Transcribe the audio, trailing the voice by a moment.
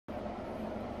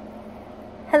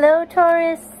Hello,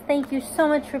 Taurus. Thank you so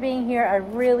much for being here. I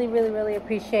really, really, really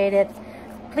appreciate it.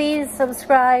 Please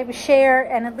subscribe, share,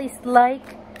 and at least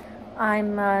like.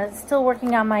 I'm still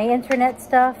working on my internet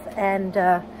stuff, and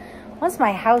once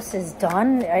my house is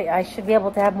done, I should be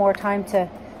able to have more time to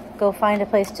go find a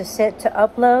place to sit to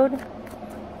upload.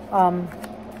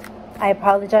 I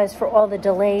apologize for all the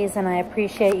delays, and I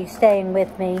appreciate you staying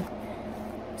with me.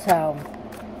 So,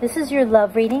 this is your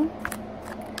love reading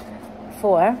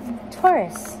for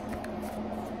Taurus.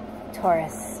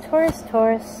 Taurus.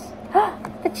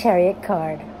 The Chariot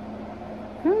card.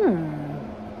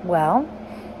 Well,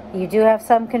 you do have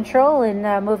some control in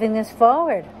moving this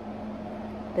forward.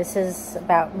 This is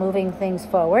about moving things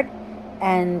forward.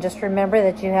 And just remember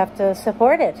that you have to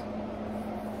support it.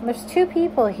 There's two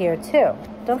people here, too.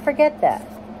 Don't forget that.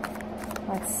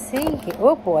 Let's see here.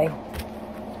 Oh, boy.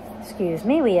 Excuse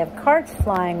me. We have cards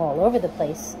flying all over the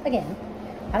place. Again,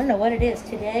 I don't know what it is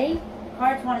today.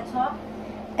 Cards want to talk.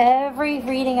 Every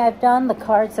reading I've done, the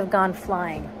cards have gone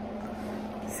flying.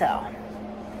 So,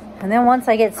 and then once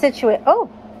I get situated, oh,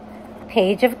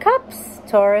 Page of Cups,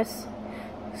 Taurus.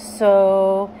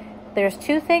 So, there's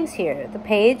two things here. The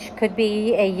page could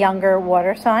be a younger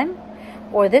water sign,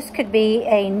 or this could be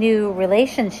a new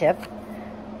relationship.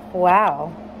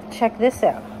 Wow, check this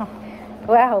out.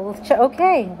 Wow,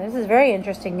 okay, this is very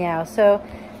interesting now. So,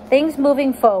 things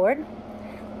moving forward.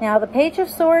 Now, the Page of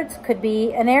Swords could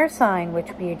be an air sign, which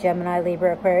would be your Gemini,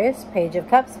 Libra, Aquarius. Page of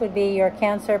Cups would be your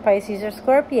Cancer, Pisces, or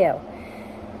Scorpio.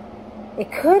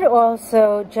 It could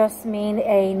also just mean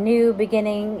a new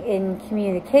beginning in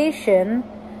communication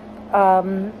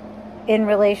in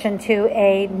relation to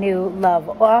a new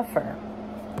love offer.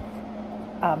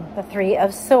 The Three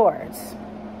of Swords.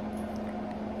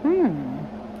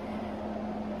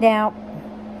 Now,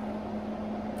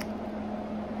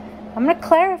 I'm going to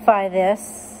clarify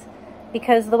this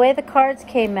because the way the cards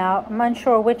came out, I'm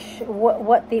unsure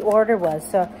what the order was.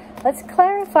 So let's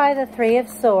clarify the Three of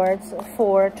Swords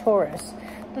for Taurus.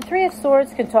 The Three of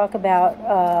Swords can talk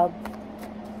about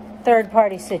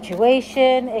third-party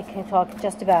situation. It can talk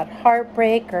just about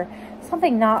heartbreak or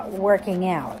something not working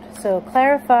out. So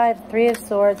clarify the Three of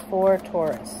Swords for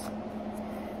Taurus.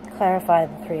 Clarify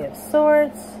the Three of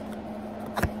Swords.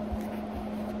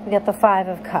 We got the Five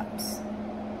of Cups.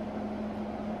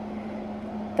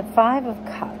 The Five of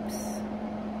Cups.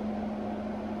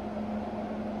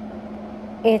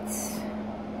 It's...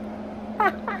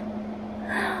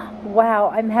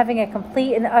 wow, I'm having a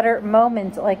complete and utter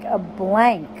moment, like a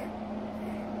blank.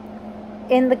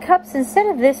 In the cups, instead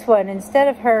of this one, instead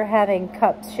of her having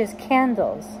cups, she has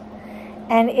candles.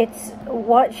 And it's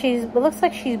what it looks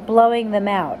like she's blowing them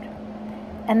out.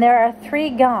 And there are 3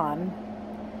 gone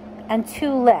and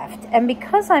 2 left. And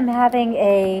because I'm having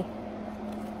a,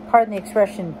 pardon the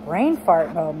expression, brain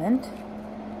fart moment,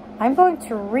 I'm going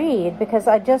to read because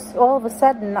all of a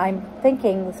sudden, I'm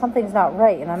thinking something's not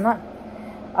right. And I'm not,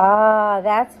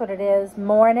 that's what it is.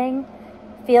 Mourning,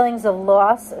 feelings of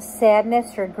loss,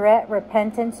 sadness, regret,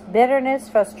 repentance, bitterness,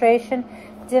 frustration,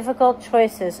 difficult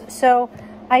choices. So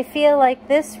I feel like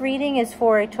this reading is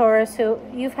for a Taurus who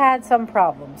you've had some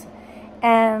problems.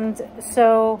 And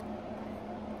so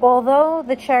although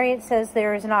the Chariot says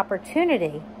there is an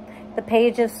opportunity, the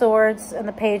Page of Swords and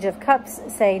the Page of Cups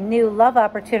say new love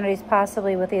opportunities,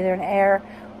 possibly with either an air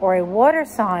or a water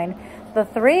sign. The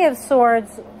Three of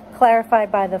Swords,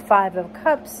 clarified by the Five of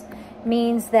Cups,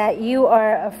 means that you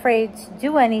are afraid to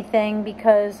do anything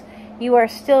because you are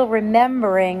still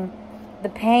remembering the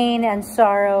pain and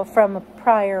sorrow from a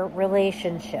prior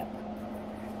relationship.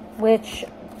 Which,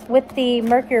 with the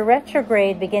Mercury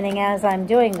retrograde beginning as I'm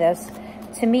doing this,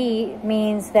 to me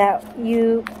means that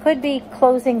you could be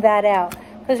closing that out.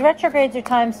 Because retrogrades are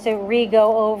times to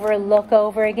re-go over, look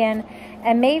over again.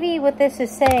 And maybe what this is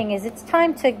saying is it's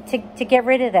time to get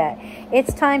rid of that.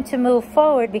 It's time to move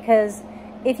forward, because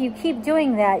if you keep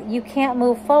doing that, you can't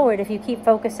move forward if you keep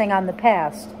focusing on the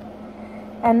past.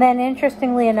 And then,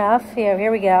 interestingly enough, here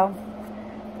we go.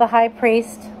 The High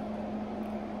Priest,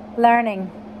 learning,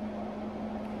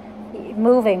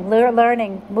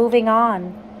 learning, moving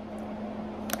on.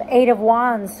 The Eight of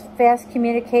Wands, fast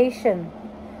communication.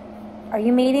 Are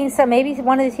you meeting maybe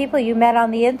one of these people you met on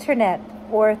the internet,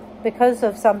 or because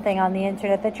of something on the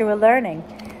internet that you were learning?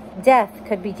 Death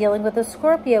could be dealing with a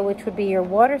Scorpio, which would be your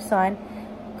water sign.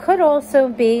 Could also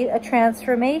be a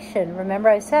transformation. Remember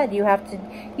I said you have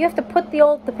to put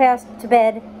the past to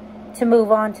bed to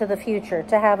move on to the future,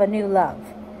 to have a new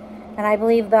love. And I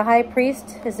believe the High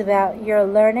Priest is about your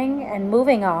learning and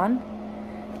moving on,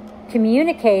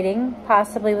 communicating,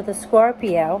 possibly with a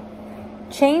Scorpio,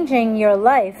 changing your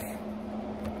life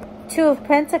Two of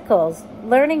Pentacles,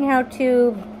 learning how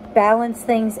to balance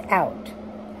things out.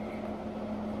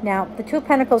 Now, the Two of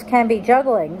Pentacles can be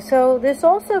juggling. So this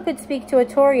also could speak to a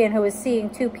Taurian who is seeing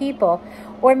two people.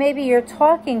 Or maybe you're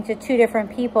talking to two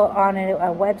different people on a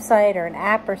website or an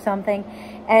app or something.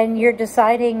 And you're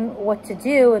deciding what to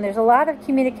do. And there's a lot of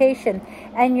communication.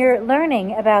 And you're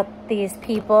learning about these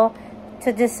people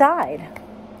to decide.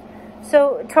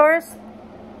 So, Taurus,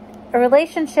 a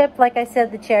relationship, like I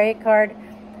said, the Chariot card.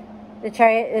 The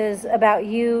Chariot is about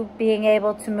you being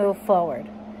able to move forward.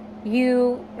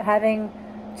 You having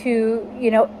to,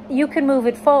 you can move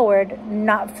it forward,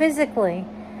 not physically,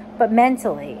 but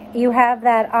mentally. You have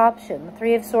that option. The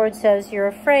Three of Swords says you're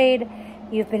afraid,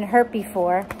 you've been hurt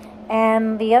before.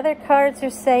 And the other cards are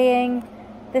saying,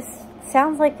 this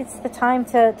sounds like it's the time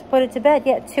to put it to bed.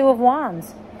 Yeah, Two of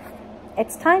Wands.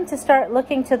 It's time to start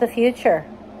looking to the future,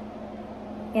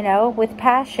 with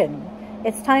passion.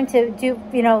 It's time to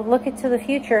look into the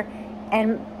future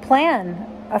and plan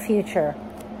a future.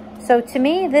 So to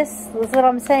me, this is what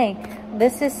I'm saying.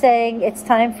 This is saying it's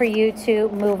time for you to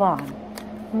move on.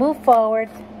 Move forward.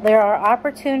 There are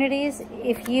opportunities.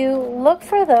 If you look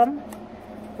for them,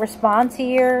 respond to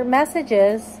your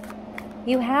messages,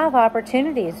 you have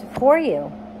opportunities for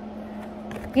you.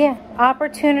 Yeah,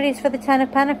 opportunities for the Ten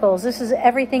of Pentacles. This is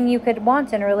everything you could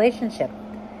want in a relationship.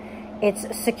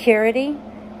 It's security.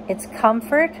 It's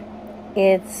comfort.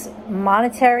 It's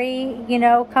monetary,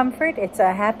 comfort. It's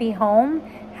a happy home,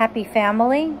 happy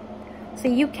family. So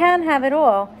you can have it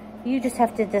all. You just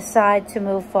have to decide to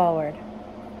move forward.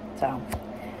 So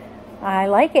I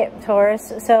like it,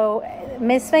 Taurus. So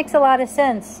this makes a lot of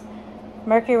sense.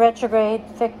 Mercury retrograde,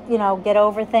 get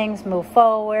over things, move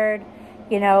forward.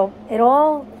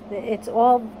 It's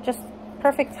all just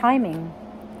perfect timing.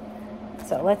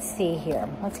 So let's see here.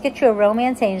 Let's get you a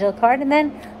romance angel card, and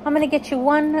then I'm going to get you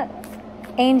one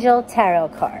angel tarot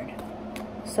card.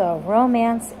 So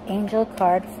romance angel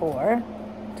card for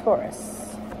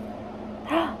Taurus.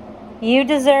 You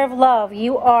deserve love.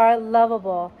 You are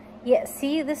lovable. Yeah,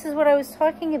 see, this is what I was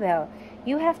talking about.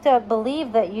 You have to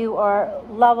believe that you are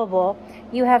lovable.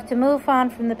 You have to move on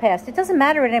from the past. It doesn't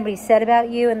matter what anybody said about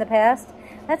you in the past.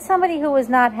 That's somebody who was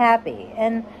not happy.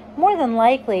 And more than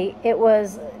likely, it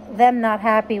was them not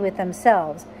happy with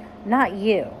themselves, not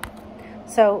you.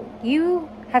 So you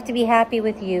have to be happy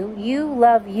with you. You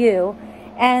love you.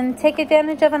 And take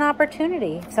advantage of an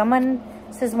opportunity. Someone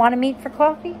says, want to meet for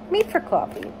coffee? Meet for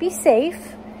coffee. Be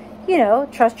safe.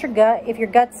 Trust your gut. If your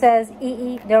gut says,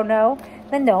 don't know,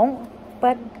 then don't.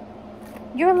 But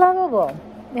you're lovable.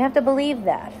 You have to believe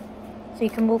that. So you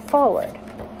can move forward.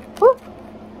 Woo!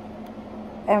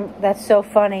 And that's so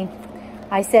funny.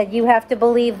 I said, you have to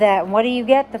believe that. And what do you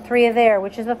get? The Three of Air,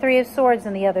 which is the Three of Swords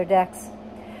in the other decks.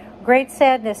 Great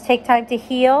sadness. Take time to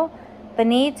heal. The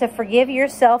need to forgive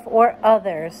yourself or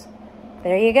others.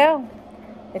 There you go.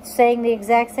 It's saying the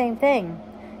exact same thing.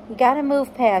 You got to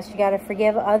move past. You got to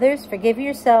forgive others. Forgive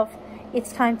yourself.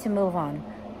 It's time to move on.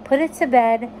 Put it to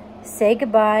bed. Say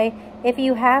goodbye. If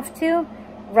you have to,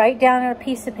 write down on a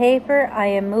piece of paper, I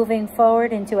am moving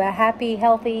forward into a happy,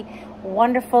 healthy,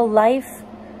 wonderful life.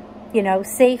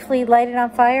 Safely light it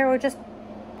on fire, or just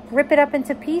rip it up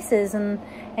into pieces and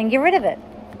get rid of it.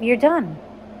 You're done.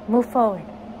 Move forward.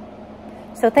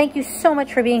 So thank you so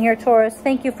much for being here, Taurus.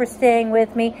 Thank you for staying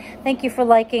with me. Thank you for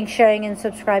liking, sharing, and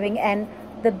subscribing. And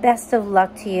the best of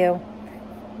luck to you.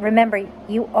 Remember,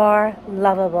 you are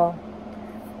lovable.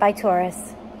 Bye,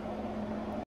 Taurus.